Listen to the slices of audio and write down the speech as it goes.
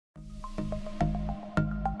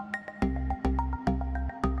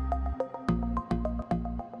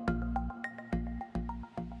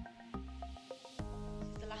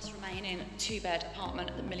in a 2-bed apartment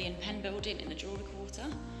at the Million Pen building in the Jewellery Quarter.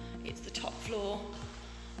 It's the top floor,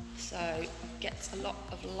 so gets a lot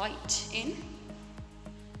of light in.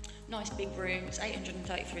 Nice big room, it's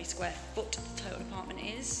 833 square foot, the total apartment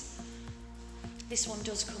is. This one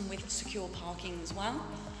does come with secure parking as well.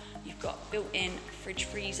 You've got built-in fridge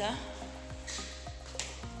freezer.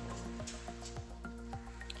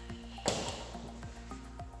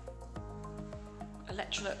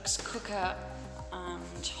 Electrolux cooker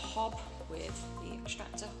and hob with the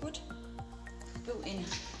extractor hood. Built-in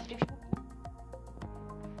dishwasher.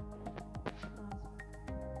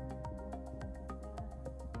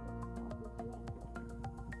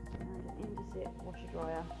 And an Indesit washer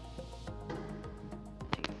dryer.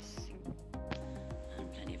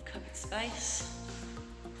 And plenty of cupboard space.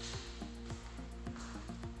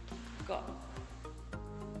 Got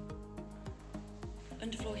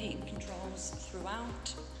underfloor heating controls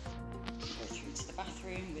throughout. Go through to the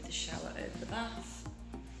bathroom with a shower over the bath.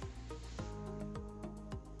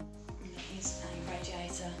 And there is a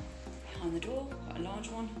radiator behind the door, quite a large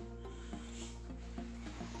one.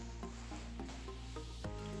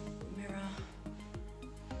 Mirror,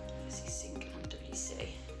 obviously sink and WC.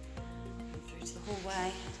 And through to the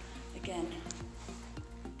hallway, again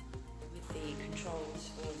with the controls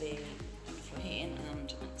for the underfloor heating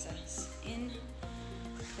and access in.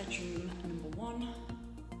 Bedroom number 1,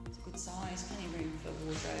 it's a good size, plenty of room for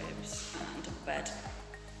wardrobes and double bed.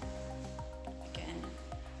 Again,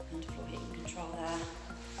 underfloor heating control there.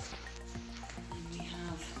 And we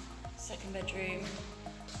have second bedroom,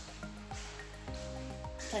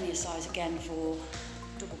 plenty of size again for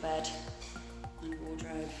double bed and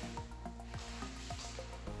wardrobe.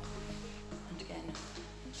 And again,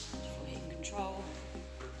 underfloor heating control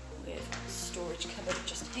with storage cupboard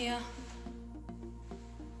just here.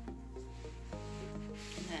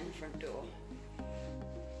 And then front door.